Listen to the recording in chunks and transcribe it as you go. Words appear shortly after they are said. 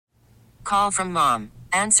call from mom.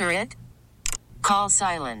 Answer it. Call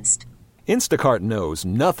silenced. Instacart knows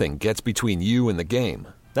nothing gets between you and the game.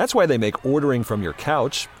 That's why they make ordering from your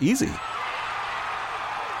couch easy.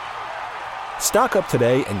 Stock up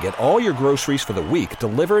today and get all your groceries for the week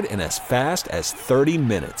delivered in as fast as 30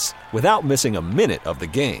 minutes without missing a minute of the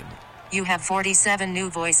game. You have 47 new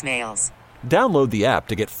voicemails. Download the app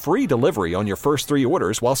to get free delivery on your first 3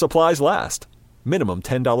 orders while supplies last. Minimum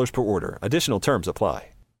 $10 per order. Additional terms apply.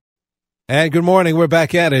 And good morning. We're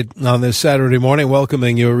back at it on this Saturday morning,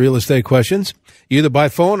 welcoming your real estate questions, either by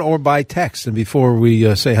phone or by text. And before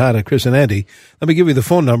we say hi to Chris and Andy, let me give you the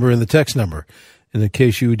phone number and the text number in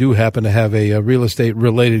case you do happen to have a real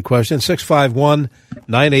estate-related question,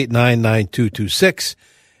 651-989-9226.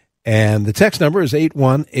 And the text number is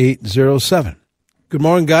 81807. Good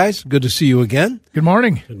morning, guys. Good to see you again. Good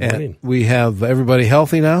morning. Good morning. And we have everybody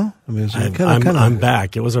healthy now? I mean, I'm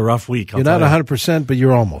back. It was a rough week. You're not 100%, but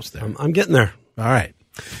you're almost there. I'm getting there. All right.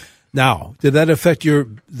 Now, did that affect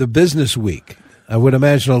the business week? I would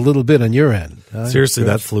imagine a little bit on your end. Seriously,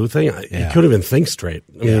 that flu thing, you couldn't even think straight.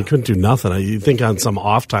 I mean, you couldn't do nothing. You think on some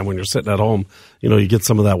off time when you're sitting at home, you get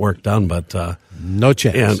some of that work done, but no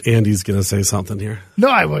chance. And Andy's going to say something here. No,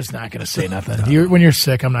 I was not going to say nothing. When you're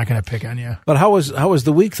sick, I'm not going to pick on you. But how was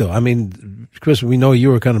the week, though? I mean, Chris, we know you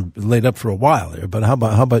were kind of laid up for a while there, but how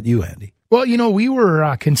about you, Andy? Well, we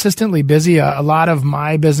were consistently busy. A lot of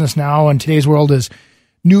my business now in today's world is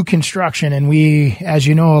new construction, and we, as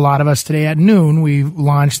you know, a lot of us today at noon, we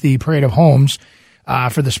launched the Parade of Homes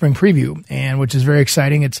for the spring preview, and which is very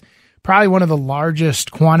exciting. It's probably one of the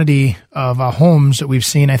largest quantity of homes that we've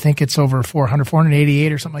seen. I think it's over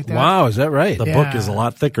 488 or something like that. Wow, is that right? The book is a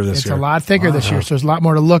lot thicker this year. It's a lot thicker this year, so there's a lot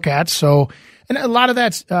more to look at. So, and a lot of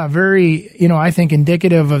that's very, I think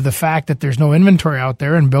indicative of the fact that there's no inventory out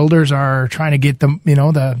there, and builders are trying to get the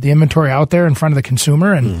inventory out there in front of the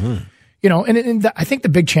consumer, and I think the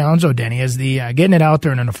big challenge, though, Denny, is the getting it out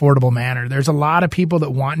there in an affordable manner. There's a lot of people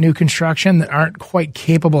that want new construction that aren't quite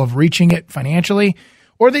capable of reaching it financially,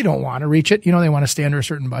 or they don't want to reach it. They want to stay under a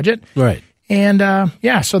certain budget. Right. And,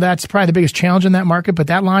 so that's probably the biggest challenge in that market. But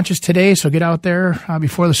that launches today, so get out there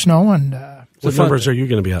before the snow. And what numbers are you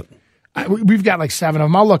going to be at? We've got like 7 of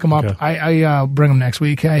them. I'll look them up. Okay. I'll bring them next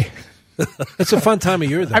week. Hey. It's a fun time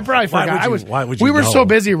of year, though. I probably forgot. Why would you we were know? so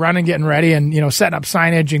busy running, getting ready, and setting up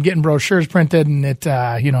signage and getting brochures printed, and it,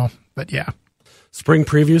 But yeah, spring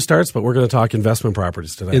preview starts, but we're going to talk investment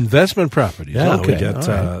properties today. Investment properties. Yeah, okay. We get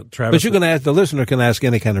Travis. But you're going to ask the listener can ask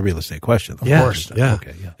any kind of real estate question. Of course. Yeah.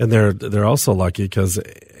 Okay. Yeah. And they're also lucky because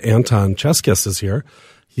Anton Cheskis is here.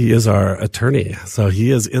 He is our attorney, so he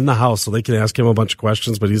is in the house, so they can ask him a bunch of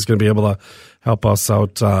questions, but he's going to be able to help us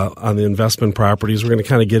out on the investment properties. We're going to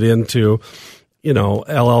kind of get into,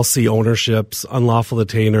 LLC ownerships, unlawful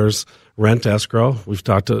detainers, rent escrow.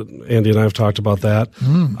 Andy and I have talked about that.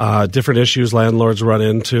 Different issues landlords run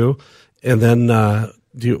into. And then,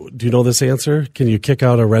 do you know this answer? Can you kick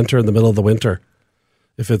out a renter in the middle of the winter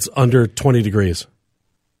if it's under 20 degrees?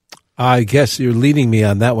 I guess you're leading me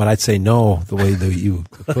on that one. I'd say no, the way that you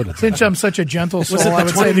put it. Since I'm such a gentle soul, Was it the I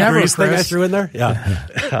would 20 say never, degrees thing I Chris. threw in there?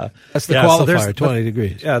 Yeah. That's the Yeah, so qualifier, 20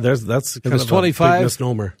 degrees. Yeah, that's kind it's of 25, a big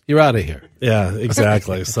misnomer. You're out of here. Yeah,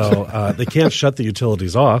 exactly. So they can't shut the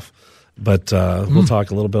utilities off, but we'll talk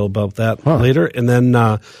a little bit about that later. And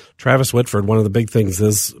then Travis Whitford, one of the big things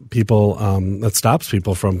is people that stops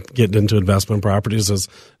people from getting into investment properties is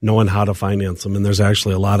knowing how to finance them. And there's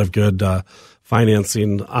actually a lot of good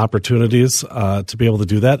financing opportunities to be able to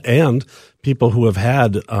do that. And people who have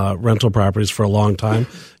had rental properties for a long time,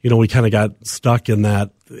 we kind of got stuck in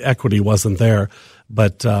that equity wasn't there.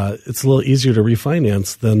 But it's a little easier to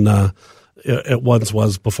refinance than it once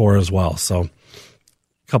was before as well. So a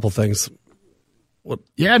couple things.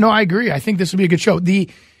 Yeah, no, I agree. I think this would be a good show. The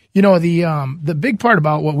big part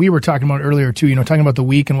about what we were talking about earlier too, talking about the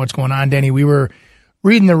week and what's going on, Denny, we were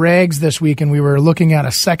reading the regs this week, and we were looking at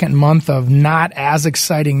a second month of not as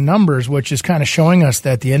exciting numbers, which is kind of showing us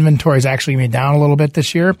that the inventory is actually going to be down a little bit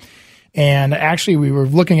this year. And actually, we were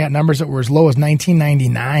looking at numbers that were as low as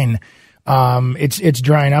 1999. It's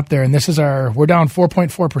drying up there, and we're down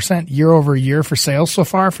 4.4% year over year for sales so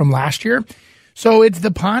far from last year. So the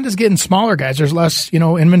pond is getting smaller, guys. There's less,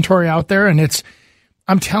 inventory out there, and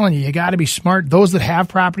I'm telling you got to be smart. Those that have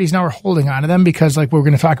properties now are holding on to them because, like we're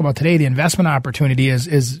going to talk about today, the investment opportunity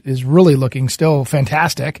is really looking still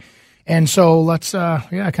fantastic. And so let's, kind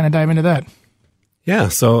of dive into that. Yeah.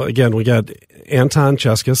 So again, we got Anton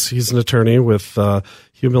Cheskis. He's an attorney with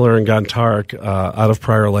Hugh Miller and Gontarek out of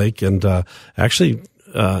Prior Lake, and actually,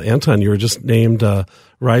 Anton, you were just named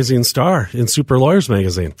Rising Star in Super Lawyers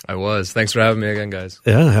Magazine. I was. Thanks for having me again, guys.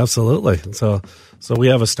 Yeah, absolutely. So So we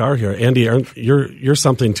have a star here. Andy, you're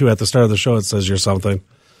something too. At the start of the show, it says you're something.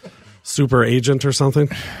 Super agent or something?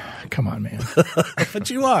 Come on, man. But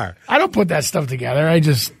you are. I don't put that stuff together. I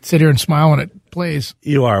just sit here and smile when it plays.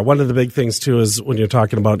 You are. One of the big things, too, is when you're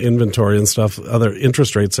talking about inventory and stuff, other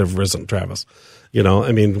interest rates have risen, Travis.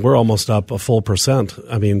 We're almost up a full percent.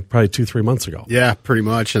 Probably 2-3 months ago. Yeah, pretty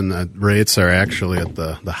much. And the rates are actually at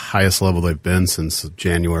the highest level they've been since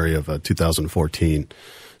January of 2014.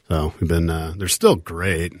 So we've been, they're still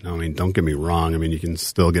great. Don't get me wrong. You can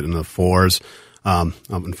still get in the 4s.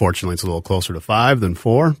 Unfortunately, it's a little closer to 5 than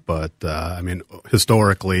 4, but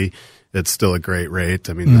historically, it's still a great rate.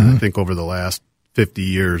 I think over the last 50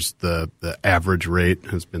 years, the average rate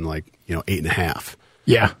has been 8.5.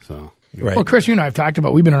 Yeah. So, right. Well, Chris, you and I have talked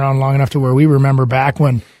about, we've been around long enough to where we remember back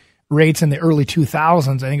when rates in the early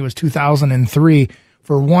 2000s, I think it was 2003,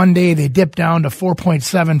 for one day they dipped down to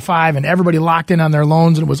 4.75 and everybody locked in on their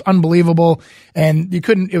loans and it was unbelievable. And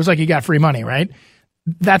it was like you got free money, right?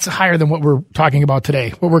 That's higher than what we're talking about today,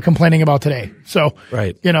 what we're complaining about today. So,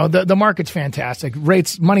 right. The market's fantastic.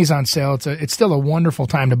 Money's on sale. It's still a wonderful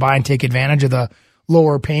time to buy and take advantage of the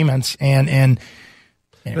lower payments. And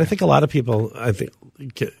I think a lot of people,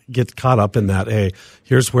 get caught up in that. Hey,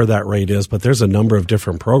 here's where that rate is, but there's a number of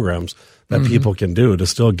different programs that people can do to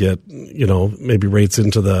still get, maybe rates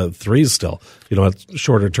into the 3s still, at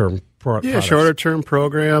shorter term. Shorter term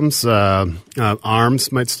programs.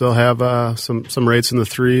 ARMS might still have some rates in the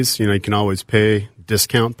 3s. You can always pay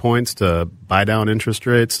discount points to buy down interest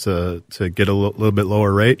rates to get a little bit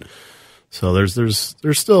lower rate. So there's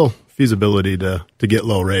still feasibility to get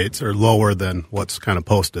low rates or lower than what's kind of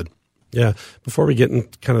posted. Yeah. Before we get in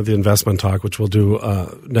kind of the investment talk, which we'll do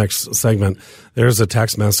next segment, there's a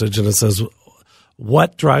text message and it says,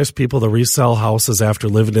 what drives people to resell houses after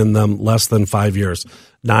living in them less than 5 years,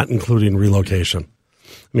 not including relocation?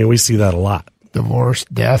 We see that a lot. Divorce,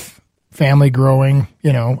 death, family growing,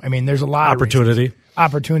 there's a lot of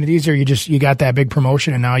opportunities, or you got that big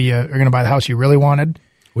promotion and now you're going to buy the house you really wanted.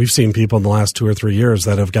 We've seen people in the last 2 or 3 years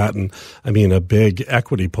that have gotten, a big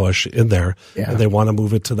equity push in there, and they want to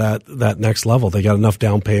move it to that next level. They got enough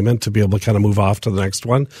down payment to be able to kind of move off to the next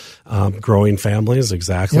one. Growing families,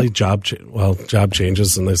 exactly. Yep. Job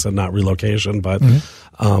changes, and they said not relocation, but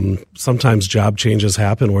sometimes job changes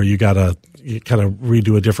happen where you kind of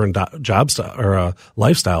redo a different job style or a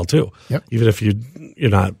lifestyle too. Yep. Even if you're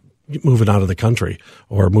not moving out of the country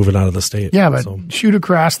or moving out of the state. Yeah, but shoot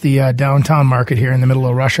across the downtown market here in the middle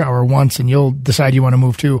of rush hour once and you'll decide you want to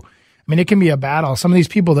move too. It can be a battle. Some of these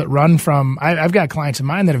people that run from, I've got clients of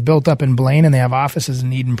mine that have built up in Blaine and they have offices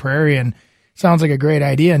in Eden Prairie, and sounds like a great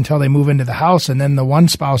idea until they move into the house, and then the one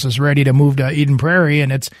spouse is ready to move to Eden Prairie,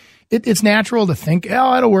 and it's natural to think,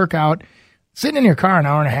 it'll work out. Sitting in your car an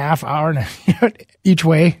hour and a half, each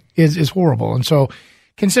way is horrible. And so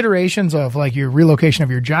considerations of your relocation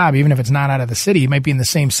of your job, even if it's not out of the city, you might be in the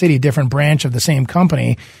same city, different branch of the same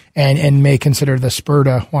company, and may consider the spur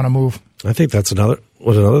to want to move. I think that's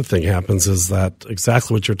another thing happens is that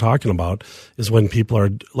exactly what you're talking about is when people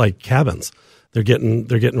are like cabins. They're getting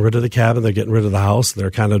rid of the cabin, they're getting rid of the house,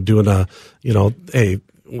 they're kind of doing hey,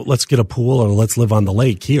 let's get a pool or let's live on the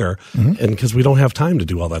lake here, and because we don't have time to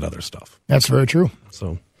do all that other stuff. That's very true.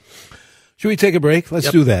 So. Should we take a break? Let's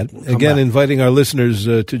do that. We'll Again, inviting our listeners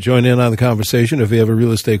to join in on the conversation if you have a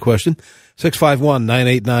real estate question.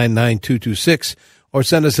 651-989-9226 or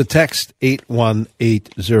send us a text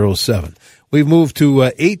 81807. We've moved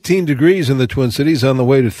to 18 degrees in the Twin Cities, on the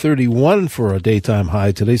way to 31 for a daytime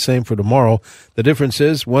high today. Same for tomorrow. The difference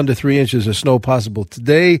is 1 to 3 inches of snow possible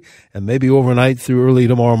today, and maybe overnight through early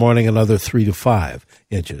tomorrow morning, another 3 to 5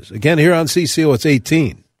 inches. Again, here on CCO, it's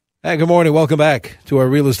 18. Hey, good morning. Welcome back to our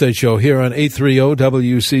real estate show here on 830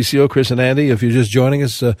 WCCO. Chris and Andy, if you're just joining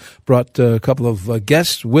us, brought a couple of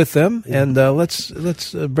guests with them, and let's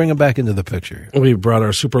bring them back into the picture. We brought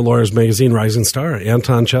our Super Lawyers Magazine rising star,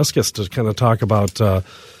 Anton Cheskis, to kind of talk about,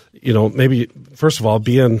 maybe first of all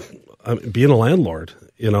being a landlord,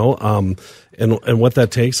 and what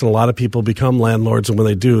that takes. And a lot of people become landlords, and when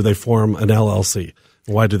they do, they form an LLC.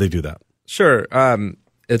 Why do they do that? Sure.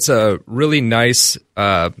 It's a really nice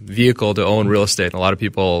vehicle to own real estate. And a lot of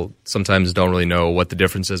people sometimes don't really know what the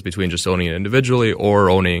difference is between just owning it individually or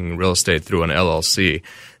owning real estate through an LLC.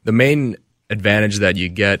 The main advantage that you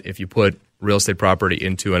get if you put real estate property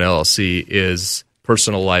into an LLC is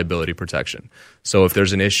personal liability protection. So if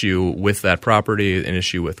there's an issue with that property, an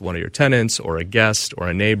issue with one of your tenants or a guest or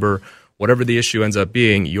a neighbor, whatever the issue ends up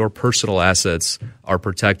being, your personal assets are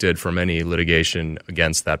protected from any litigation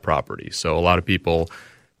against that property. So a lot of people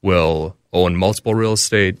will own multiple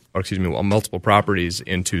properties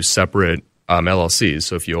into separate LLCs.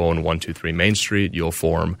 So if you own 123 Main Street, you'll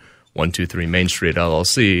form 123 Main Street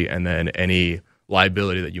LLC, and then any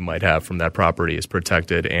liability that you might have from that property is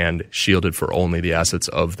protected and shielded for only the assets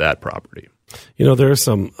of that property. There are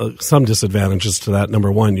some disadvantages to that.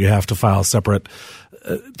 Number one, you have to file separate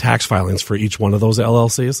tax filings for each one of those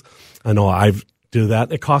LLCs. I know I do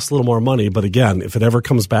that. It costs a little more money, but again, if it ever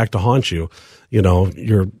comes back to haunt you,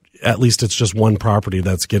 you're at least it's just one property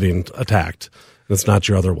that's getting attacked. It's not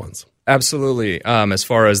your other ones. Absolutely. As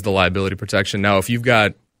far as the liability protection, now if you've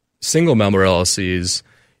got single member LLCs,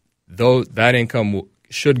 though that income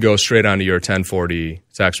should go straight onto your 1040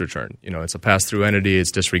 tax return. It's a pass-through entity.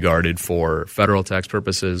 It's disregarded for federal tax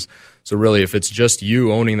purposes. So really, if it's just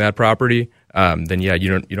you owning that property, then you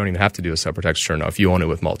don't even have to do a separate tax return. Now, if you own it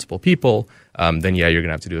with multiple people, then you're going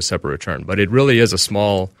to have to do a separate return. But it really is a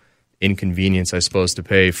small inconvenience, I suppose, to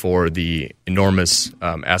pay for the enormous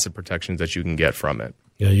asset protections that you can get from it.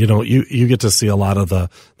 Yeah, you get to see a lot of the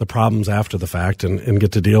problems after the fact and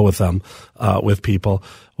get to deal with them with people.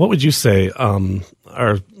 What would you say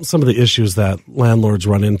are some of the issues that landlords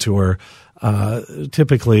run into? Or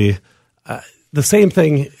typically, the same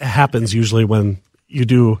thing happens usually when you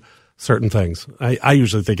do certain things. I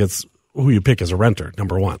usually think it's who you pick as a renter,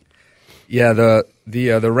 number one. Yeah,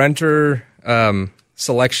 the renter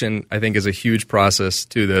selection, I think, is a huge process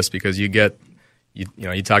to this because you get.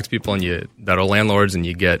 You talk to people that are landlords, and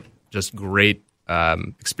you get just great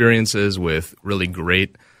experiences with really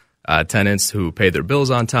great tenants who pay their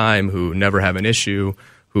bills on time, who never have an issue,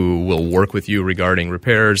 who will work with you regarding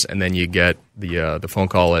repairs, and then you get the phone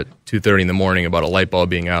call at 2:30 in the morning about a light bulb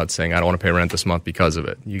being out, saying I don't want to pay rent this month because of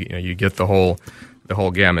it. You get the whole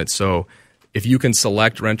gamut. So if you can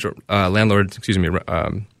select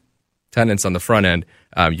tenants on the front end,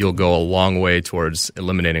 you'll go a long way towards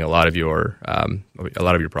eliminating a lot of your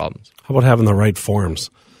problems. How about having the right forms,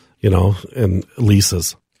 and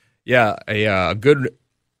leases? Yeah, a good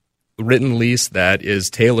written lease that is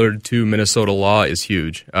tailored to Minnesota law is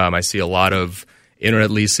huge. I see a lot of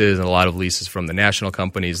internet leases and a lot of leases from the national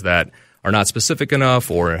companies that are not specific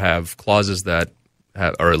enough or have clauses that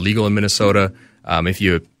are illegal in Minnesota. If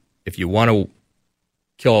you want to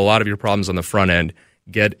kill a lot of your problems on the front end,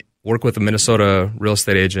 work with a Minnesota real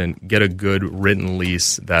estate agent, get a good written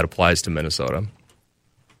lease that applies to Minnesota.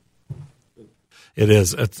 It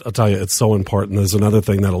is. I'll tell you, it's so important. There's another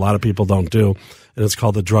thing that a lot of people don't do, and it's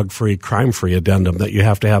called the drug-free, crime-free addendum that you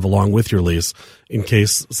have to have along with your lease in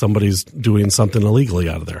case somebody's doing something illegally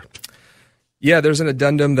out of there. Yeah, there's an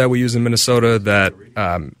addendum that we use in Minnesota that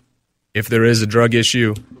if there is a drug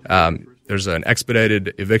issue, there's an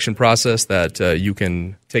expedited eviction process that you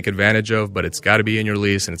can take advantage of, but it's got to be in your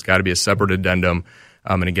lease and it's got to be a separate addendum.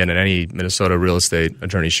 And again, any Minnesota real estate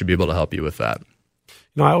attorney should be able to help you with that.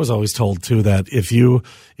 I was always told too that if you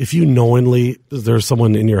knowingly there's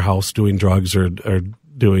someone in your house doing drugs or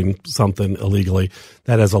doing something illegally,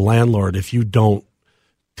 that as a landlord, if you don't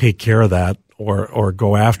take care of that or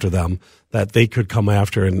go after them, that they could come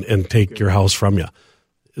after and take your house from you.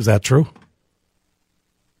 Is that true?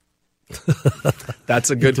 That's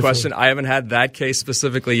a good question. I haven't had that case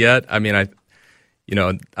specifically yet. I mean,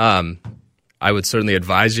 I would certainly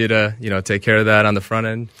advise you to, take care of that on the front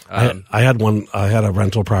end. I had a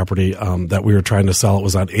rental property that we were trying to sell. It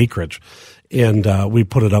was on acreage, and we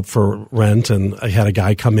put it up for rent. And I had a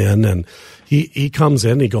guy come in, and he comes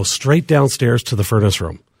in, he goes straight downstairs to the furnace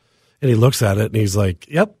room, and he looks at it, and he's like,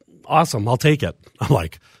 "Yep, awesome, I'll take it." I'm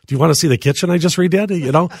like, "Do you want to see the kitchen I just redid?"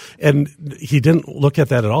 And he didn't look at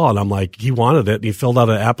that at all. And I'm like, he wanted it. And he filled out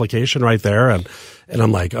an application right there. And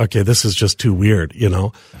I'm like, okay, this is just too weird,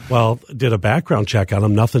 Well, did a background check on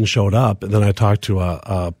him. Nothing showed up. And then I talked to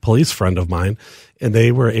a police friend of mine, and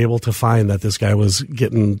they were able to find that this guy was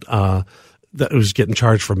getting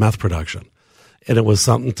charged for meth production. And it was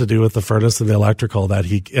something to do with the furnace and the electrical that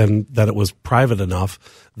it was private enough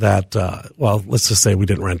that, let's just say we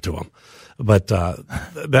didn't rent to him. But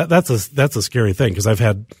that's a scary thing because I've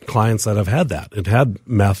had clients that have had that and had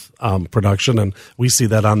meth production, and we see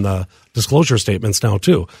that on the disclosure statements now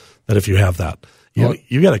too. That if you have that,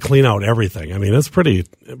 you got to clean out everything. I mean, it's pretty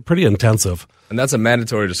intensive. And that's a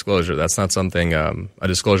mandatory disclosure. That's not something a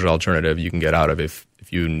disclosure alternative you can get out of. If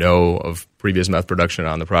you know of previous meth production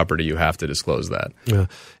on the property, you have to disclose that. Yeah,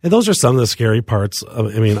 and those are some of the scary parts.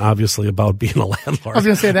 Obviously, about being a landlord. I was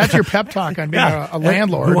going to say that's your pep talk on being a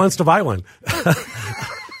landlord. Who wants to buy one?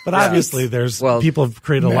 But obviously, people have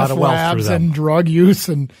created a lot of wealth through them. And drug use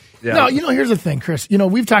and. Yeah. No, here's the thing, Chris.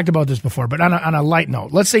 We've talked about this before, but on a light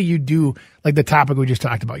note, let's say you do like the topic we just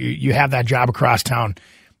talked about. You have that job across town.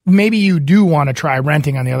 Maybe you do want to try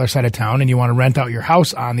renting on the other side of town, and you want to rent out your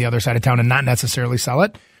house on the other side of town and not necessarily sell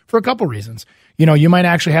it. for a couple reasons. You might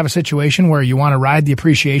actually have a situation where you want to ride the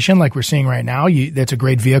appreciation like we're seeing right now. That's a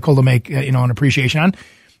great vehicle to make, an appreciation on.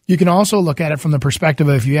 You can also look at it from the perspective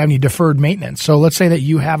of if you have any deferred maintenance. So let's say that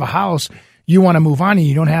you have a house, you want to move on and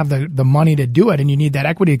you don't have the money to do it and you need that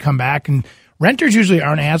equity to come back. And renters usually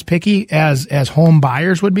aren't as picky as home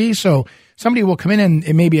buyers would be. So somebody will come in and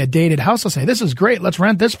it may be a dated house. They'll say, this is great. Let's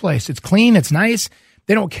rent this place. It's clean. It's nice.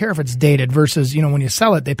 They don't care if it's dated versus, when you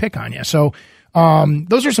sell it, they pick on you. So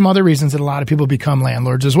those are some other reasons that a lot of people become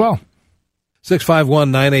landlords as well.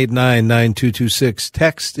 651-989-9226.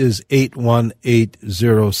 Text is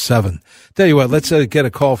 81807. Tell you what, let's get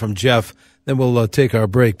a call from Jeff, then we'll take our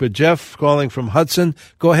break. But Jeff calling from Hudson.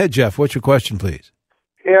 Go ahead, Jeff. What's your question, please?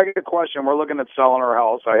 Hey, I got a question. We're looking at selling our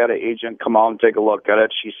house. I had an agent come out and take a look at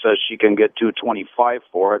it. She says she can get $225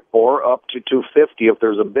 for it or up to $250 if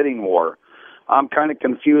there's a bidding war. I'm kind of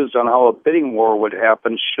confused on how a bidding war would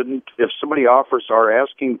happen. If somebody offers our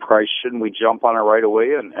asking price, shouldn't we jump on it right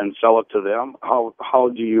away and sell it to them? How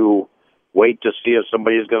do you wait to see if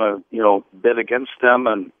somebody's going to, bid against them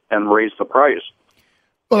and raise the price?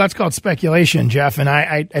 Well, that's called speculation, Jeff. And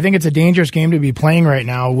I think it's a dangerous game to be playing right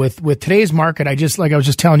now with today's market. Like I was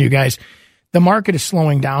just telling you guys, the market is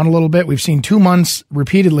slowing down a little bit. We've seen 2 months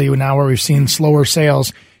repeatedly now where we've seen slower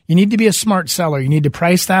sales. You need to be a smart seller. You need to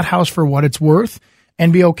price that house for what it's worth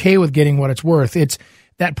and be okay with getting what it's worth. It's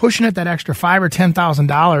that pushing it that extra $5,000 or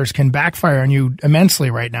 $10,000 can backfire on you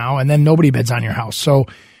immensely right now, and then nobody bids on your house. So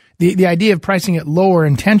the idea of pricing it lower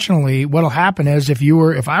intentionally, what'll happen is if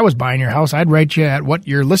I was buying your house, I'd write you at what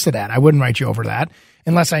you're listed at. I wouldn't write you over that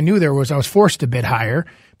unless I knew I was forced to bid higher,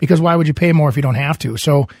 because why would you pay more if you don't have to?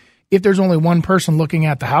 So if there's only one person looking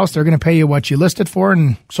at the house, they're going to pay you what you list it for.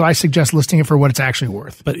 And so I suggest listing it for what it's actually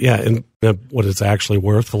worth. But yeah, and what it's actually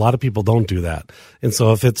worth, a lot of people don't do that. And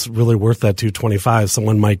so if it's really worth that $225,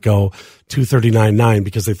 someone might go $239.9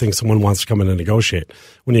 because they think someone wants to come in and negotiate.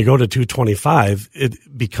 When you go to $225,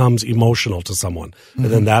 it becomes emotional to someone. Mm-hmm.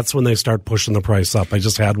 And then that's when they start pushing the price up. I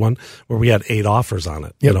just had one where we had 8 offers on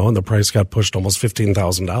it, and the price got pushed almost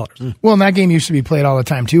 $15,000. Well, and that game used to be played all the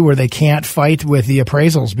time too, where they can't fight with the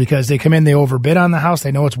appraisals because they come in, they overbid on the house.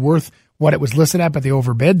 They know it's worth what it was listed at, but they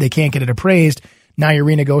overbid. They can't get it appraised. Now you're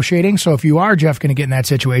renegotiating. So if you are, Jeff, going to get in that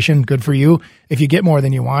situation, good for you if you get more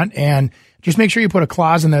than you want. And just make sure you put a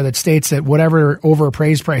clause in there that states that whatever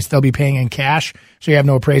overappraised price they'll be paying in cash, so you have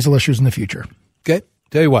no appraisal issues in the future. Okay.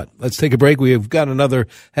 Tell you what, let's take a break. We've got another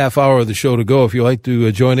half hour of the show to go. If you'd like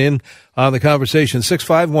to join in on the conversation,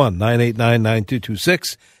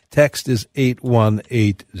 651-989-9226. Text is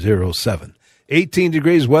 81807. 18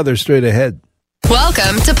 degrees weather straight ahead.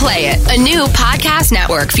 Welcome to Play It, a new podcast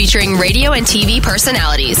network featuring radio and TV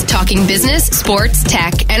personalities talking business, sports,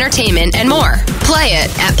 tech, entertainment, and more. Play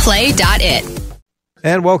it at play.it.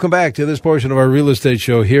 And welcome back to this portion of our real estate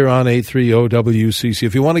show here on 830-WCC.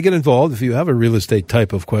 If you want to get involved, if you have a real estate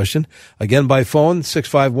type of question, again by phone,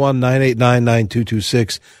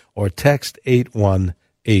 651-989-9226 or text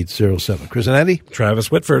 81807. Chris and Andy? Travis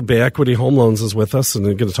Whitford, Bay Equity Home Loans, is with us, and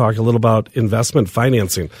we're going to talk a little about investment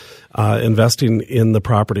financing, investing in the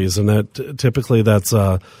properties. And that typically that's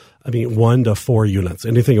 1 to 4 units.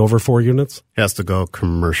 Anything over 4 units? Has to go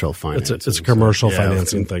commercial financing. It's a commercial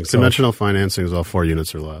financing thing. Conventional financing is all 4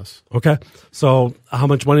 units or less. Okay. So how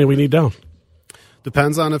much money do we need down?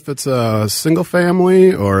 Depends on if it's a single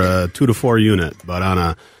family or a 2 to 4 unit. But on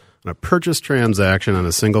a purchase transaction on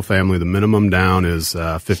a single family, the minimum down is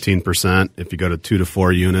 15%. If you go to 2 to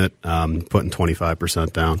 4 unit, putting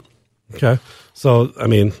 25% down. Okay. So,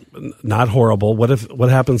 not horrible.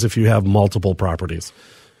 What happens if you have multiple properties?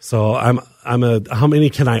 So how many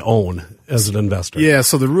can I own as an investor? Yeah,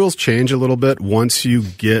 so the rules change a little bit once you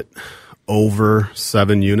get over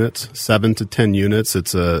 7 units, 7 to 10 units.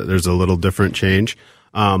 There's a little different change.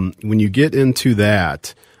 When you get into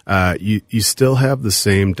that, you still have the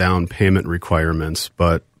same down payment requirements,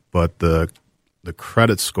 but the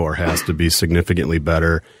credit score has to be significantly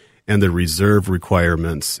better, and the reserve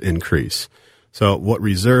requirements increase. So what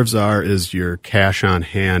reserves are is your cash on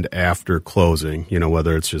hand after closing,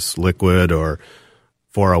 whether it's just liquid or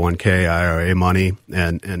 401k, IRA money.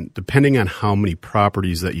 And depending on how many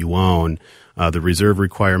properties that you own, the reserve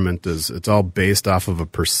requirement it's all based off of a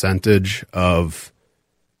percentage of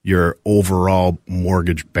your overall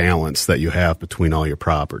mortgage balance that you have between all your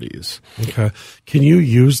properties. Okay. Can you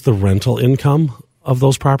use the rental income of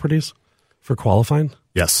those properties for qualifying?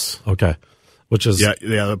 Yes. Okay. Which is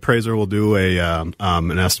the appraiser will do an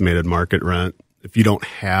estimated market rent. If you don't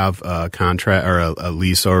have a contract or a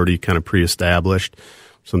lease already kind of pre-established,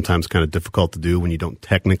 sometimes kind of difficult to do when you don't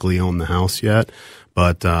technically own the house yet.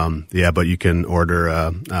 But but you can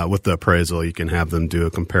order with the appraisal. You can have them do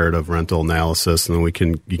a comparative rental analysis, and then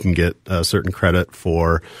you can get a certain credit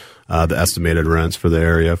for the estimated rents for the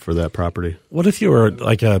area for that property. What if you were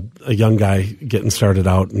like a young guy getting started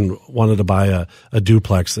out and wanted to buy a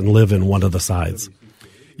duplex and live in one of the sides?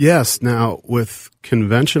 Yes. Now, with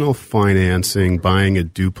conventional financing, buying a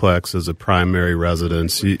duplex as a primary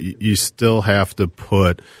residence, you still have to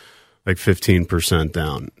put like 15%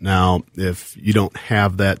 down. Now, if you don't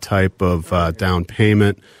have that type of down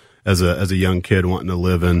payment as a young kid wanting to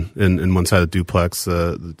live in one side of the duplex,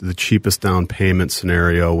 the cheapest down payment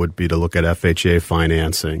scenario would be to look at FHA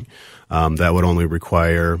financing. That would only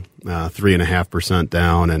require 3.5%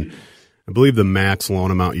 down, and I believe the max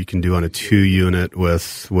loan amount you can do on a 2-unit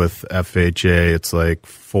with FHA, it's like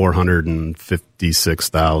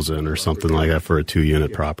 $456,000 or something like that for a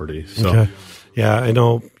 2-unit property. So, okay. Yeah, I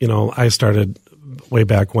know. I started way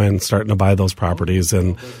back when starting to buy those properties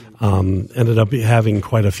and ended up having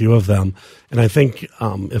quite a few of them. And I think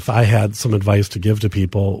if I had some advice to give to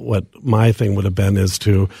people, what my thing would have been is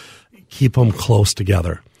to keep them close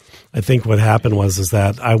together. I think what happened is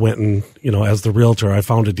that I went and, as the realtor, I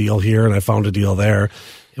found a deal here and I found a deal there.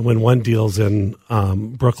 And when one deal's in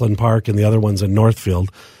Brooklyn Park and the other one's in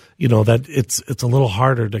Northfield, that it's a little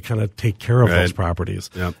harder to kind of take care of those properties.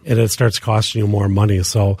 Yep. And it starts costing you more money.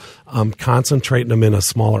 So concentrating them in a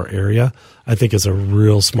smaller area, I think, is a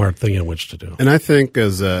real smart thing in which to do. And I think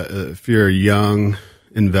if you're a young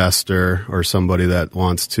investor or somebody that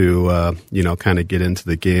wants to, kind of get into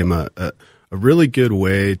the game, a really good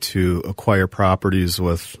way to acquire properties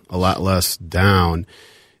with a lot less down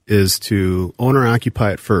is to owner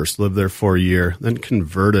occupy it first, live there for a year, then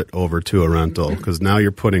convert it over to a rental, because now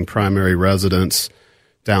you're putting primary residence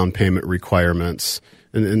down payment requirements.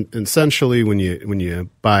 And essentially, when you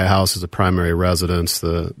buy a house as a primary residence,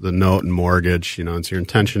 the note and mortgage, and so your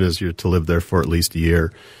intention is to live there for at least a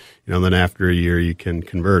year. Then after a year you can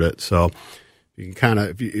convert it. So you can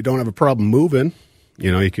if you don't have a problem moving,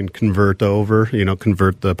 you can convert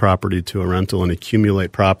the property to a rental and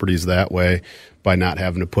accumulate properties that way by not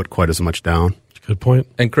having to put quite as much down. Good point.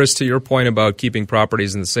 And Chris, to your point about keeping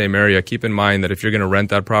properties in the same area, keep in mind that if you're going to rent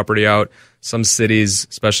that property out, some cities,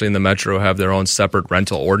 especially in the metro, have their own separate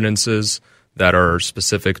rental ordinances that are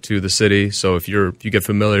specific to the city. So if you get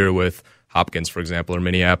familiar with Hopkins, for example, or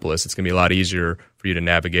Minneapolis, it's going to be a lot easier for you to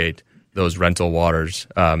navigate those rental waters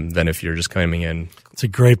than if you're just coming in. It's a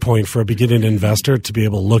great point for a beginning investor to be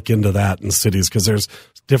able to look into that in cities, because there's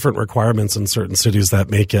different requirements in certain cities that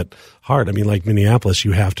make it hard. I mean, like Minneapolis,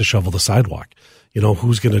 you have to shovel the sidewalk.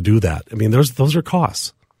 Who's going to do that? I mean, those are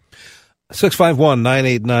costs.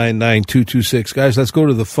 651-989-9226. Guys, let's go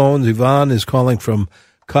to the phones. Yvonne is calling from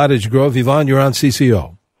Cottage Grove. Yvonne, you're on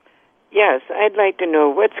CCO. Yes, I'd like to know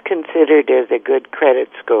what's considered as a good credit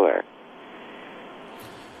score.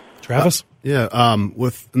 Travis? In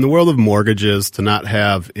the world of mortgages, to not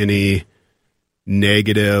have any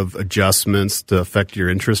negative adjustments to affect your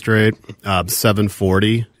interest rate,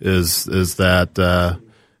 740 is that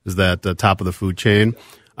the top of the food chain.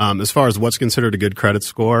 As far as what's considered a good credit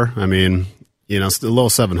score, I mean, the low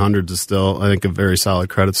 700s is still, I think, a very solid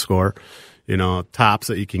credit score. Tops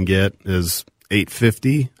that you can get is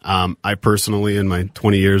 850. I personally, in my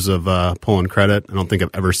 20 years of pulling credit, I don't think I've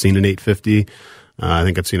ever seen an 850. I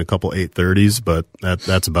think I've seen a couple 830s, but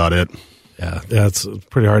that's about it. Yeah, it's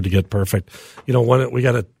pretty hard to get perfect. We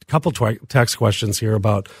got a couple text questions here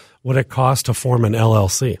about what it costs to form an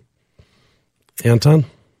LLC. Anton?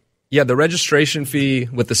 Yeah, the registration fee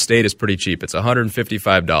with the state is pretty cheap. It's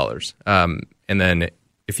 $155. And then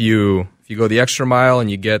if you go the extra mile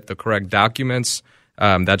and you get the correct documents,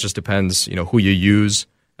 that just depends, who you use.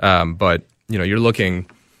 But you're looking.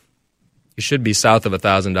 You should be south of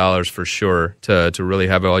 $1,000 for sure to really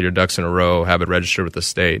have all your ducks in a row, have it registered with the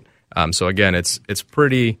state. So again, it's a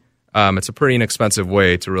pretty inexpensive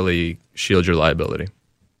way to really shield your liability.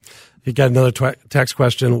 You got another text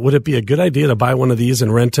question. Would it be a good idea to buy one of these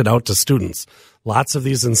and rent it out to students? Lots of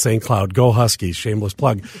these in St. Cloud. Go Huskies. Shameless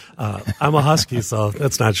plug. I'm a Husky, so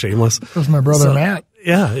that's not shameless. That's my brother Matt.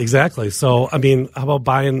 Yeah, exactly. So, I mean, how about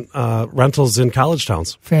buying rentals in college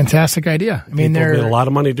towns? Fantastic idea. I mean, People made a lot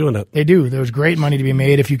of money doing it. They do. There's great money to be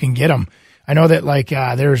made if you can get them. I know that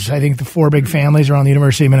there's, I think, the 4 big families around the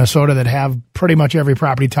University of Minnesota that have pretty much every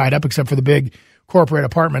property tied up except for the big corporate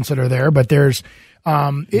apartments that are there. But there's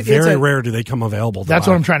very rare do they come available. That's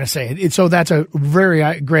what I'm trying to say. So that's a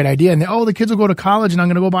very great idea. And the kids will go to college and I'm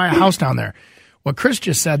going to go buy a house down there. What Chris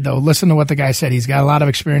just said, though, listen to what the guy said. He's got a lot of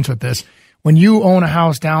experience with this. when you own a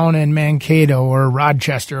house down in Mankato or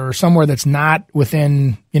Rochester or somewhere that's not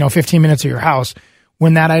within, 15 minutes of your house,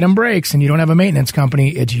 when that item breaks and you don't have a maintenance company,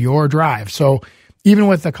 it's your drive. So even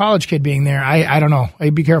with the college kid being there, I don't know.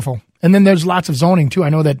 I'd be careful. And then there's lots of zoning too. I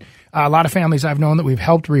know that a lot of families I've known that we've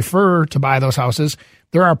helped refer to buy those houses.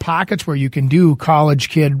 There are pockets where you can do college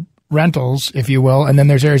kid rentals, if you will, and then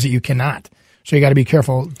there's areas that you cannot. So you got to be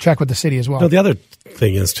careful. Check with the city as well. No, the other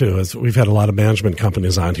thing is we've had a lot of management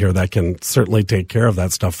companies on here that can certainly take care of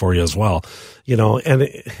that stuff for you as well. And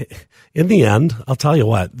in the end, I'll tell you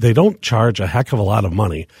what, they don't charge a heck of a lot of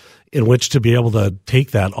money in which to be able to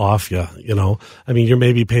take that off you. I mean, you're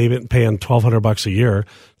maybe paying $1,200 a year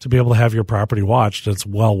to be able to have your property watched. It's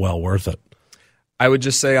well worth it. I would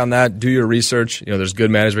just say on that, do your research. There's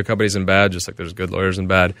good management companies and bad, just like there's good lawyers and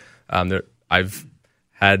bad. I've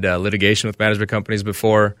had litigation with management companies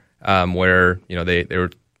before where they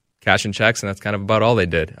were cashing checks, and that's kind of about all they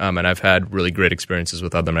did. And I've had really great experiences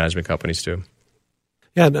with other management companies too.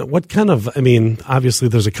 Yeah, what kind of? I mean, obviously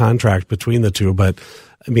there's a contract between the two, but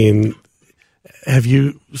I mean, have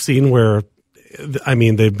you seen where? I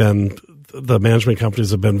mean, the management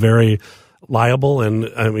companies have been very liable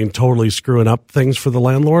and totally screwing up things for the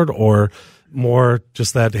landlord, or more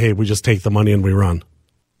just that, hey, we just take the money and we run?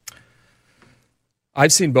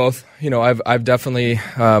 I've seen both. I've definitely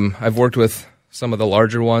I've worked with some of the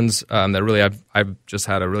larger ones that really I've just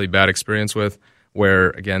had a really bad experience with, where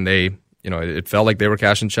again it felt like they were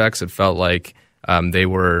cashing checks. It felt like they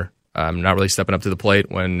were not really stepping up to the plate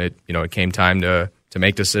when it came time to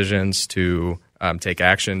make decisions, to take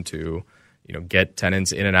action, to get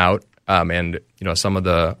tenants in and out. And some of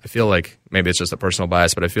I feel like maybe it's just a personal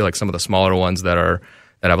bias, but I feel like some of the smaller ones that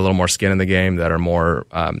have a little more skin in the game, that are more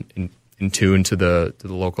in tune to the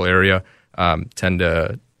local area, tend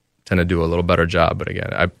to do a little better job. But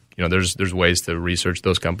again, there's ways to research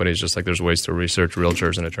those companies, just like there's ways to research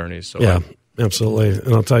realtors and attorneys. So yeah, absolutely.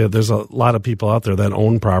 And I'll tell you, there's a lot of people out there that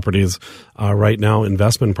own properties right now,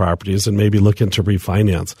 investment properties, and maybe looking to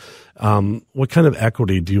refinance. What kind of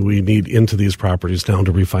equity do we need into these properties now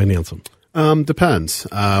to refinance them? Depends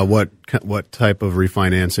what type of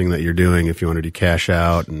refinancing that you're doing. If you want to do cash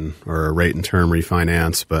out or a rate and term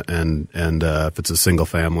refinance, and if it's a single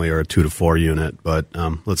family or a 2 to 4 unit. But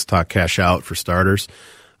let's talk cash out for starters.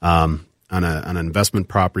 On an investment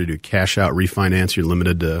property to cash out refinance, you're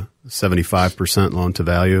limited to 75% loan to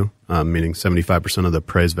value, meaning 75% of the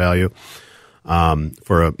appraised value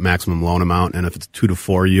for a maximum loan amount. And if it's 2 to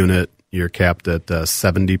 4 unit, you're capped at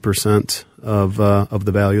 70% of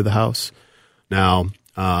the value of the house. Now,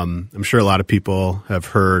 I'm sure a lot of people have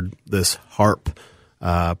heard this HARP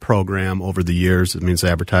program over the years. It means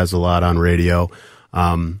advertised a lot on radio.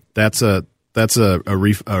 That's a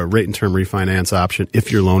rate and term refinance option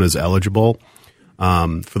if your loan is eligible.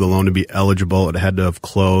 For the loan to be eligible, it had to have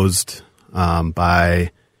closed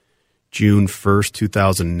by June 1st,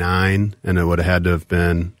 2009, and it would have had to have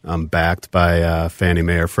been backed by Fannie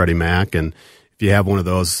Mae or Freddie Mac. And if you have one of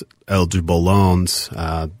those eligible loans,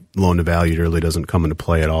 loan to value really doesn't come into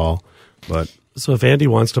play at all. But so if Andy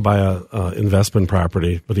wants to buy a investment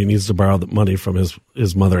property, but he needs to borrow the money from his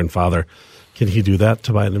mother and father, can he do that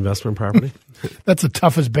to buy an investment property? That's the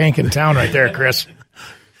toughest bank in town right there, Chris.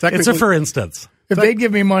 It's a for instance. If they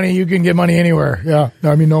give me money, you can get money anywhere. Yeah,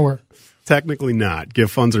 nowhere. Technically not.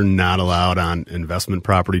 Gift funds are not allowed on investment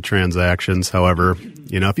property transactions. However,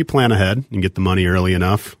 if you plan ahead and get the money early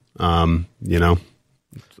enough,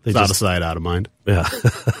 it's out of sight, out of mind. Yeah.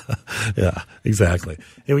 Yeah, exactly.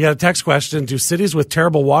 Hey, we got a text question. Do cities with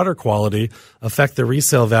terrible water quality affect the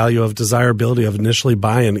resale value of desirability of initially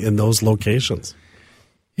buying in those locations?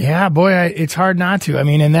 Yeah, boy, it's hard not to. I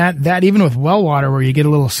mean, and that even with well water, where you get a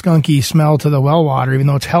little skunky smell to the well water, even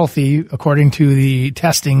though it's healthy according to the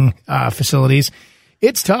testing facilities,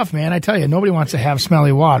 it's tough, man. I tell you, nobody wants to have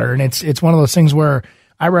smelly water, and it's one of those things where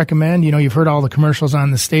I recommend. You've heard all the commercials on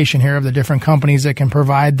the station here of the different companies that can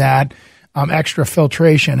provide that extra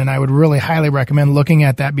filtration, and I would really highly recommend looking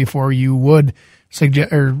at that before you would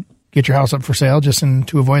suggest or get your house up for sale, just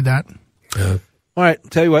to avoid that. All right,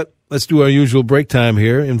 tell you what. Let's do our usual break time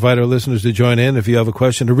here. Invite our listeners to join in if you have a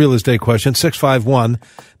question, a real estate question,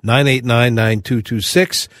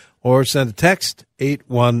 651-989-9226, or send a text,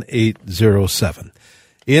 81807.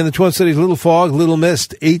 In the Twin Cities, little fog, little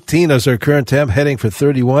mist, 18 as our current temp, heading for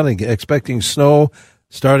 31 and expecting snow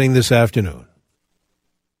starting this afternoon.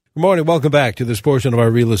 Good morning. Welcome back to this portion of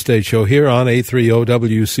our real estate show here on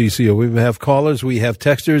 830-WCCO. We have callers, we have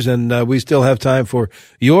texters, and we still have time for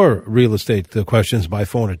your real estate questions by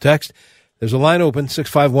phone or text. There's a line open,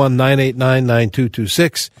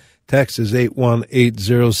 651-989-9226. Text is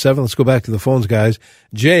 81807. Let's go back to the phones, guys.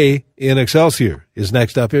 Jay in Excelsior is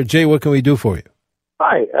next up here. Jay, what can we do for you?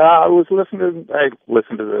 Hi, I listen to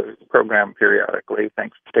the program periodically.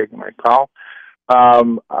 Thanks for taking my call.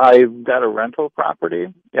 I've got a rental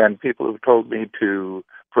property, and people have told me to,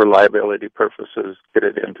 for liability purposes, get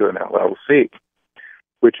it into an LLC,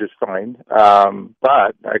 which is fine.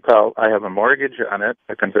 But I have a mortgage on it,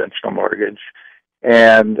 a conventional mortgage,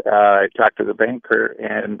 and I talked to the banker,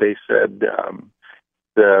 and they said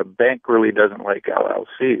the bank really doesn't like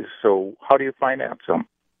LLCs. So how do you finance them?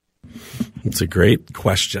 It's a great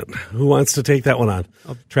question. Who wants to take that one on?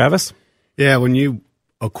 Travis? Yeah, when you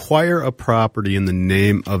acquire a property in the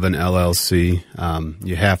name of an LLC,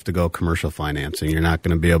 you have to go commercial financing. You're not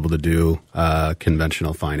going to be able to do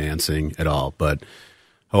conventional financing at all. But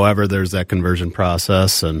however, there's that conversion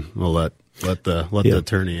process, and we'll let the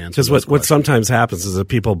attorney answer. Because what sometimes happens is that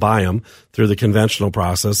people buy them through the conventional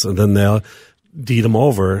process, and then they'll deed them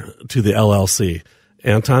over to the LLC.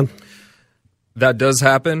 Anton? That does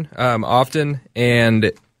happen often,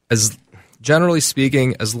 and as generally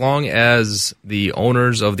speaking, as long as the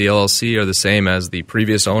owners of the LLC are the same as the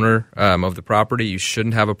previous owner of the property, you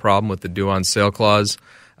shouldn't have a problem with the due on sale clause.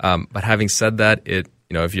 But having said that,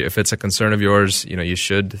 if it's a concern of yours, you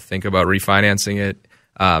should think about refinancing it.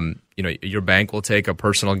 Your bank will take a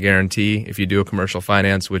personal guarantee if you do a commercial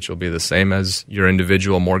finance, which will be the same as your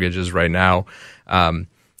individual mortgages right now.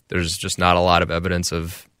 There's just not a lot of evidence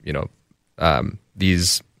of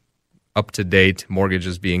these up-to-date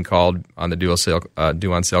mortgages being called on the due on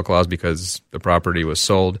sale clause because the property was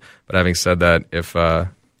sold. But having said that, if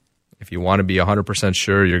you want to be 100%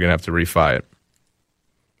 sure, you're going to have to refi it.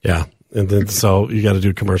 Yeah, and then so you got to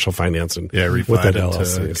do commercial financing. Yeah, refi with that it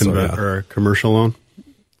LLC. to or a commercial loan.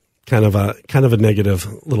 Kind of a negative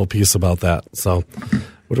little piece about that. So,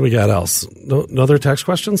 what do we got else? No other text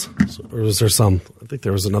questions, or is there some? I think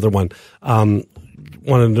there was another one. Wanted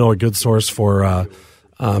to know a good source for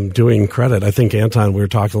doing credit. I think, Anton, we were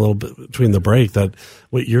talking a little bit between the break that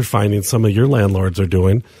what you're finding some of your landlords are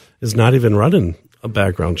doing is not even running a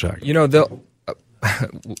background check.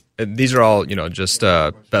 These are all just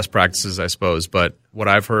best practices, I suppose. But what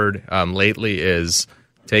I've heard lately is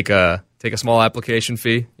take a small application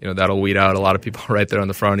fee. That'll weed out a lot of people right there on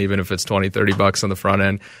the front, even if it's $20-$30 on the front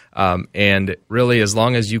end. And really, as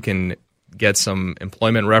long as you can get some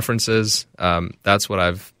employment references, that's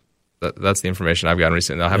the information I've gotten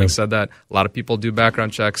recently. Now, having said that, a lot of people do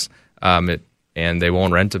background checks, and they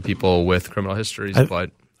won't rent to people with criminal histories.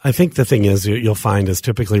 But I think the thing is you'll find is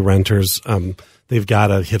typically renters, they've got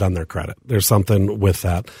to hit on their credit. There's something with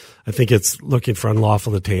that. I think it's looking for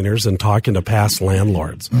unlawful detainers and talking to past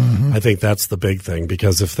landlords. Mm-hmm. I think that's the big thing,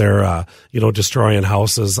 because if they're, destroying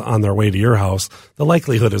houses on their way to your house, the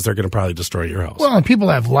likelihood is they're going to probably destroy your house. Well, and people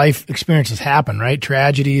have life experiences happen, right?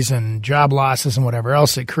 Tragedies and job losses and whatever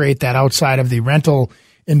else that create that outside of the rental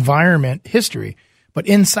environment history. But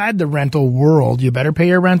inside the rental world, you better pay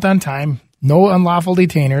your rent on time. No unlawful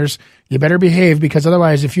detainers. You better behave, because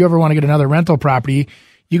otherwise, if you ever want to get another rental property,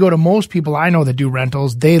 you go to most people I know that do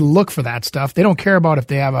rentals, they look for that stuff. They don't care about if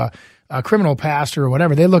they have a criminal past or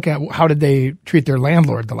whatever. They look at how did they treat their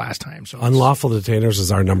landlord the last time. So unlawful detainers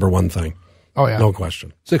is our number one thing. Oh, yeah. No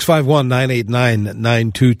question.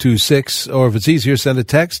 651-989-9226. Or if it's easier, send a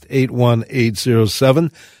text,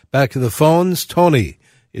 81807. Back to the phones. Tony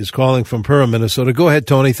is calling from Perham, Minnesota. Go ahead,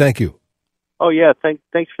 Tony. Thank you. Oh, yeah.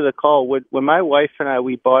 Thanks for the call. When my wife and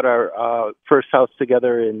we bought our first house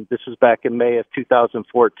together, and this was back in May of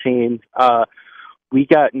 2014, we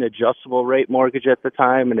got an adjustable rate mortgage at the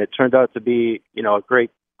time, and it turned out to be, a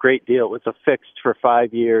great deal. It was a fixed for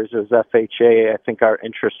 5 years. It was FHA. I think our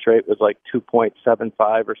interest rate was like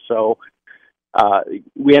 2.75 or so.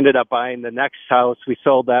 We ended up buying the next house. We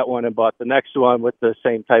sold that one and bought the next one with the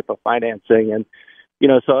same type of financing. And,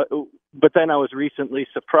 but then I was recently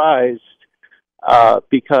surprised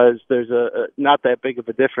because there's not that big of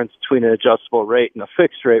a difference between an adjustable rate and a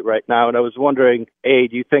fixed rate right now. And I was wondering, A,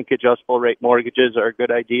 do you think adjustable rate mortgages are a good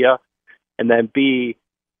idea? And then B,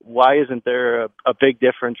 why isn't there a big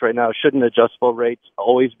difference right now? Shouldn't adjustable rates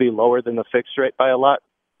always be lower than the fixed rate by a lot?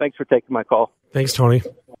 Thanks for taking my call. Thanks, Tony.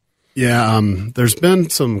 Yeah, there's been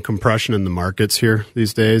some compression in the markets here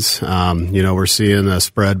these days. We're seeing a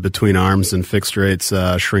spread between ARMs and fixed rates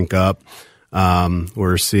shrink up.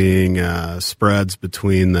 We're seeing spreads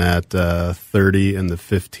between that 30 and the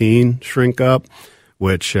 15 shrink up,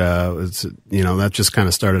 which that just kind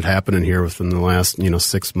of started happening here within the last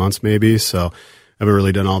 6 months maybe. So I haven't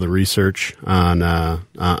really done all the research on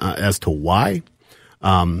as to why.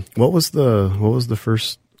 What was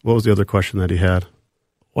the other question that he had?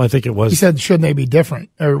 Well, I think it was. He said, shouldn't they be different?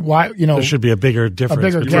 Or why, there should be a bigger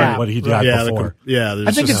difference between gap. what he got before.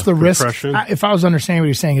 I think it's the risk. If I was understanding what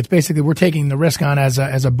he's saying, it's basically we're taking the risk on as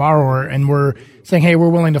a borrower, and we're saying, hey, we're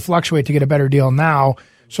willing to fluctuate to get a better deal now.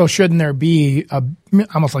 So shouldn't there be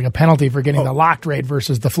almost like a penalty for getting the locked rate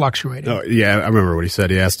versus the fluctuating? Oh, yeah, I remember what he said.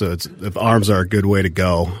 He asked if arms are a good way to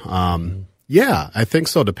go. Yeah, I think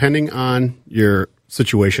so, depending on your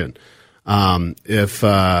situation. If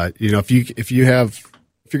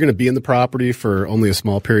you're going to be in the property for only a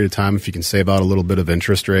small period of time, if you can save out a little bit of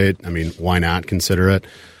interest rate, I mean, why not consider it?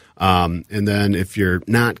 And then if you're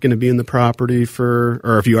not going to be in the property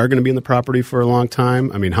or if you are going to be in the property for a long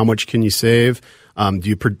time, I mean, how much can you save?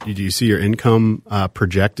 Do you see your income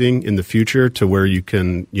projecting in the future to where you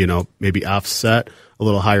can, maybe offset a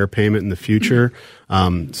little higher payment in the future,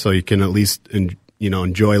 so you can at least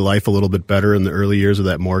enjoy life a little bit better in the early years of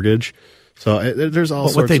that mortgage? So there's all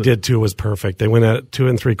sorts. What they did too was perfect. They went at 2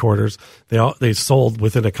 3/4. They sold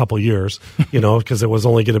within a couple years, because it was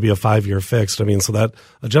only going to be a 5-year fixed. I mean, so that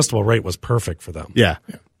adjustable rate was perfect for them. Yeah.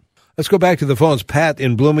 Let's go back to the phones. Pat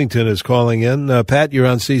in Bloomington is calling in. Pat, you're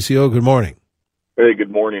on CCO. Good morning. Hey,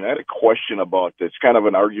 good morning. I had a question about this. Kind of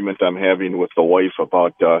an argument I'm having with the wife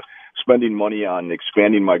about spending money on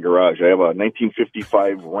expanding my garage. I have a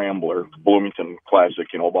 1955 Rambler, Bloomington Classic,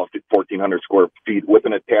 about 1,400 square feet with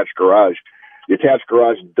an attached garage. The attached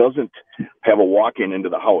garage doesn't have a walk-in into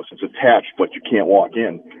the house. It's attached, but you can't walk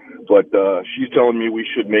in. But she's telling me we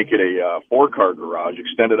should make it a 4-car garage,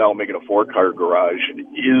 extend it out, make it a 4-car garage.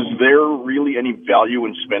 Is there really any value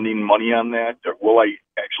in spending money on that? Or will I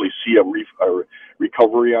actually see a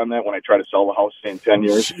recovery on that when I try to sell the house in 10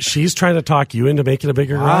 years? She's trying to talk you into making a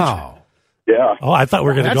bigger garage. Yeah. Oh, I thought we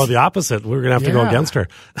were going to go the opposite. We were going to have to go against her.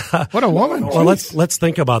 What a woman. Well, let's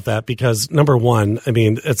think about that, because number one, I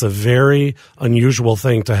mean, it's a very unusual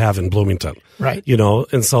thing to have in Bloomington. Right.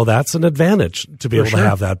 And so that's an advantage to be able to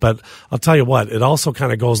have that. But I'll tell you what, it also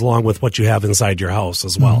kind of goes along with what you have inside your house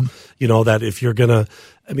as well. Mm-hmm. That if you're going to,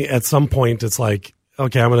 at some point it's like,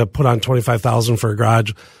 okay, I'm going to put on $25,000 for a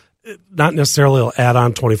garage. Not necessarily will add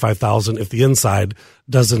on $25,000 if the inside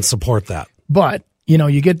doesn't support that. But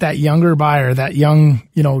you get that younger buyer, that young,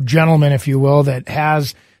 gentleman, if you will, that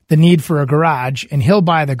has the need for a garage, and he'll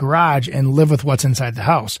buy the garage and live with what's inside the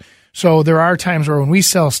house. So there are times where when we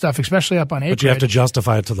sell stuff, especially up on acreage. But you have to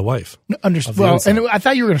justify it to the wife. Well, and I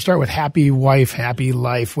thought you were going to start with happy wife, happy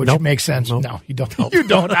life, which makes sense. Nope. No, you don't. Nope. You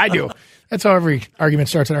don't. I do. That's how every argument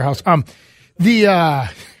starts at our house. The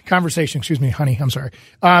conversation, excuse me, honey, I'm sorry.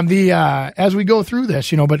 As we go through this,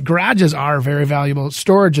 but garages are very valuable.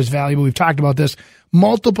 Storage is valuable. We've talked about this.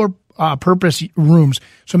 Multiple purpose rooms.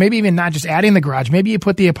 So maybe even not just adding the garage. Maybe you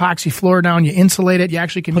put the epoxy floor down, you insulate it. You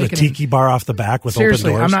actually can put make a tiki bar off the back with open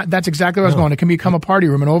doors. That's exactly where I was going. It can become a party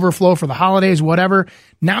room, an overflow for the holidays, whatever.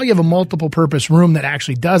 Now you have a multiple purpose room that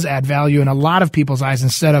actually does add value in a lot of people's eyes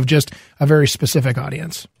instead of just a very specific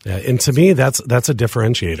audience. Yeah, and to me, that's a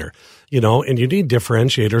differentiator. And you need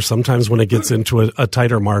differentiators sometimes when it gets into a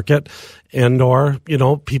tighter market, or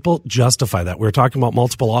people justify that. We were talking about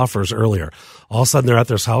multiple offers earlier. All of a sudden they're at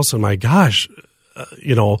this house and my gosh,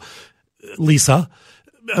 Lisa,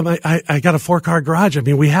 I got a 4-car garage. I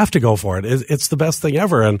mean, we have to go for it. It's the best thing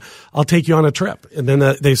ever. And I'll take you on a trip. And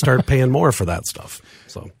then they start paying more for that stuff.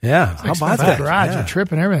 So yeah, how about that? Garage, a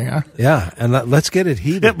trip and everything, huh? Yeah, and let's get it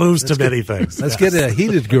heated. It moves to many things. Let's get a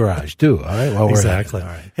heated garage too. All right, while exactly. We're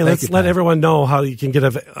at it. All right. Hey, let's let everyone know how you can get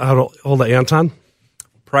how to hold of Anton.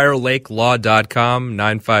 PriorLakeLaw.com,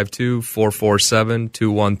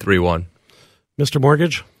 952-447-2131. Mr.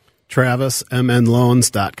 Mortgage?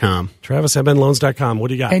 TravisMNLoans.com. TravisMNLoans.com. What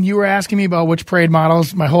do you got? And you were asking me about which parade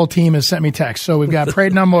models. My whole team has sent me texts. So we've got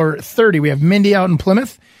parade number 30. We have Mindy out in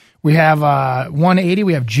Plymouth. We have 180.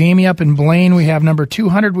 We have Jamie up in Blaine. We have number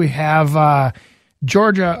 200. We have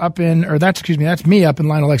Georgia up in, that's me up in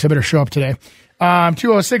Lionel Lakes. I better show up today.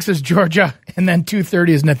 206 is Georgia. And then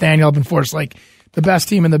 230 is Nathaniel up in Forest Lake. The best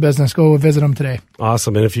team in the business. Go visit them today.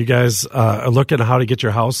 Awesome. And if you guys are looking at how to get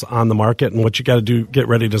your house on the market and what you got to do, get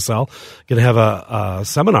ready to sell, going to have a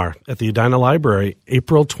seminar at the Edina Library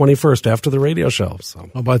April 21st after the radio show. So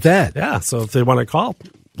how about that? Yeah. So if they want to call,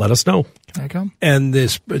 let us know. Can I come? And the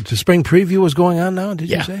spring preview is going on now, did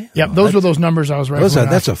you say? Yeah. Those were those numbers I was right.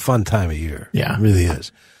 That's a fun time of year. Yeah. It really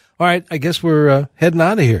is. All right. I guess we're heading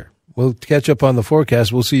out of here. We'll catch up on the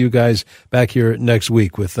forecast. We'll see you guys back here next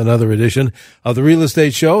week with another edition of the Real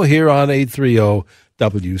Estate Show here on 830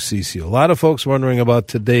 WCCO. A lot of folks wondering about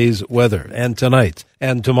today's weather and tonight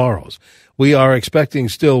and tomorrow's. We are expecting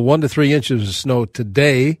still 1 to 3 inches of snow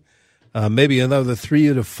today, maybe another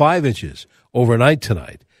 3 to 5 inches overnight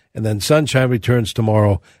tonight. and then sunshine returns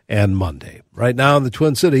tomorrow and Monday. Right now in the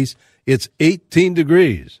Twin Cities, it's 18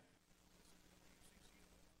 degrees.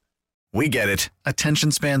 We get it.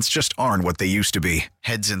 Attention spans just aren't what they used to be.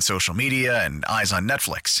 Heads in social media and eyes on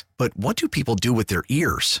Netflix. But what do people do with their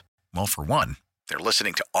ears? Well, for one, they're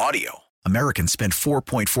listening to audio. Americans spend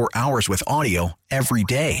 4.4 hours with audio every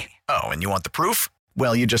day. Oh, and you want the proof?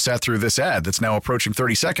 Well, you just sat through this ad that's now approaching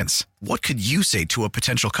 30 seconds. What could you say to a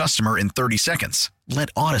potential customer in 30 seconds? Let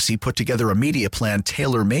Odyssey put together a media plan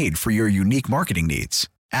tailor-made for your unique marketing needs.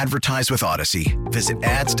 Advertise with Odyssey. Visit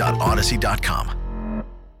ads.odyssey.com.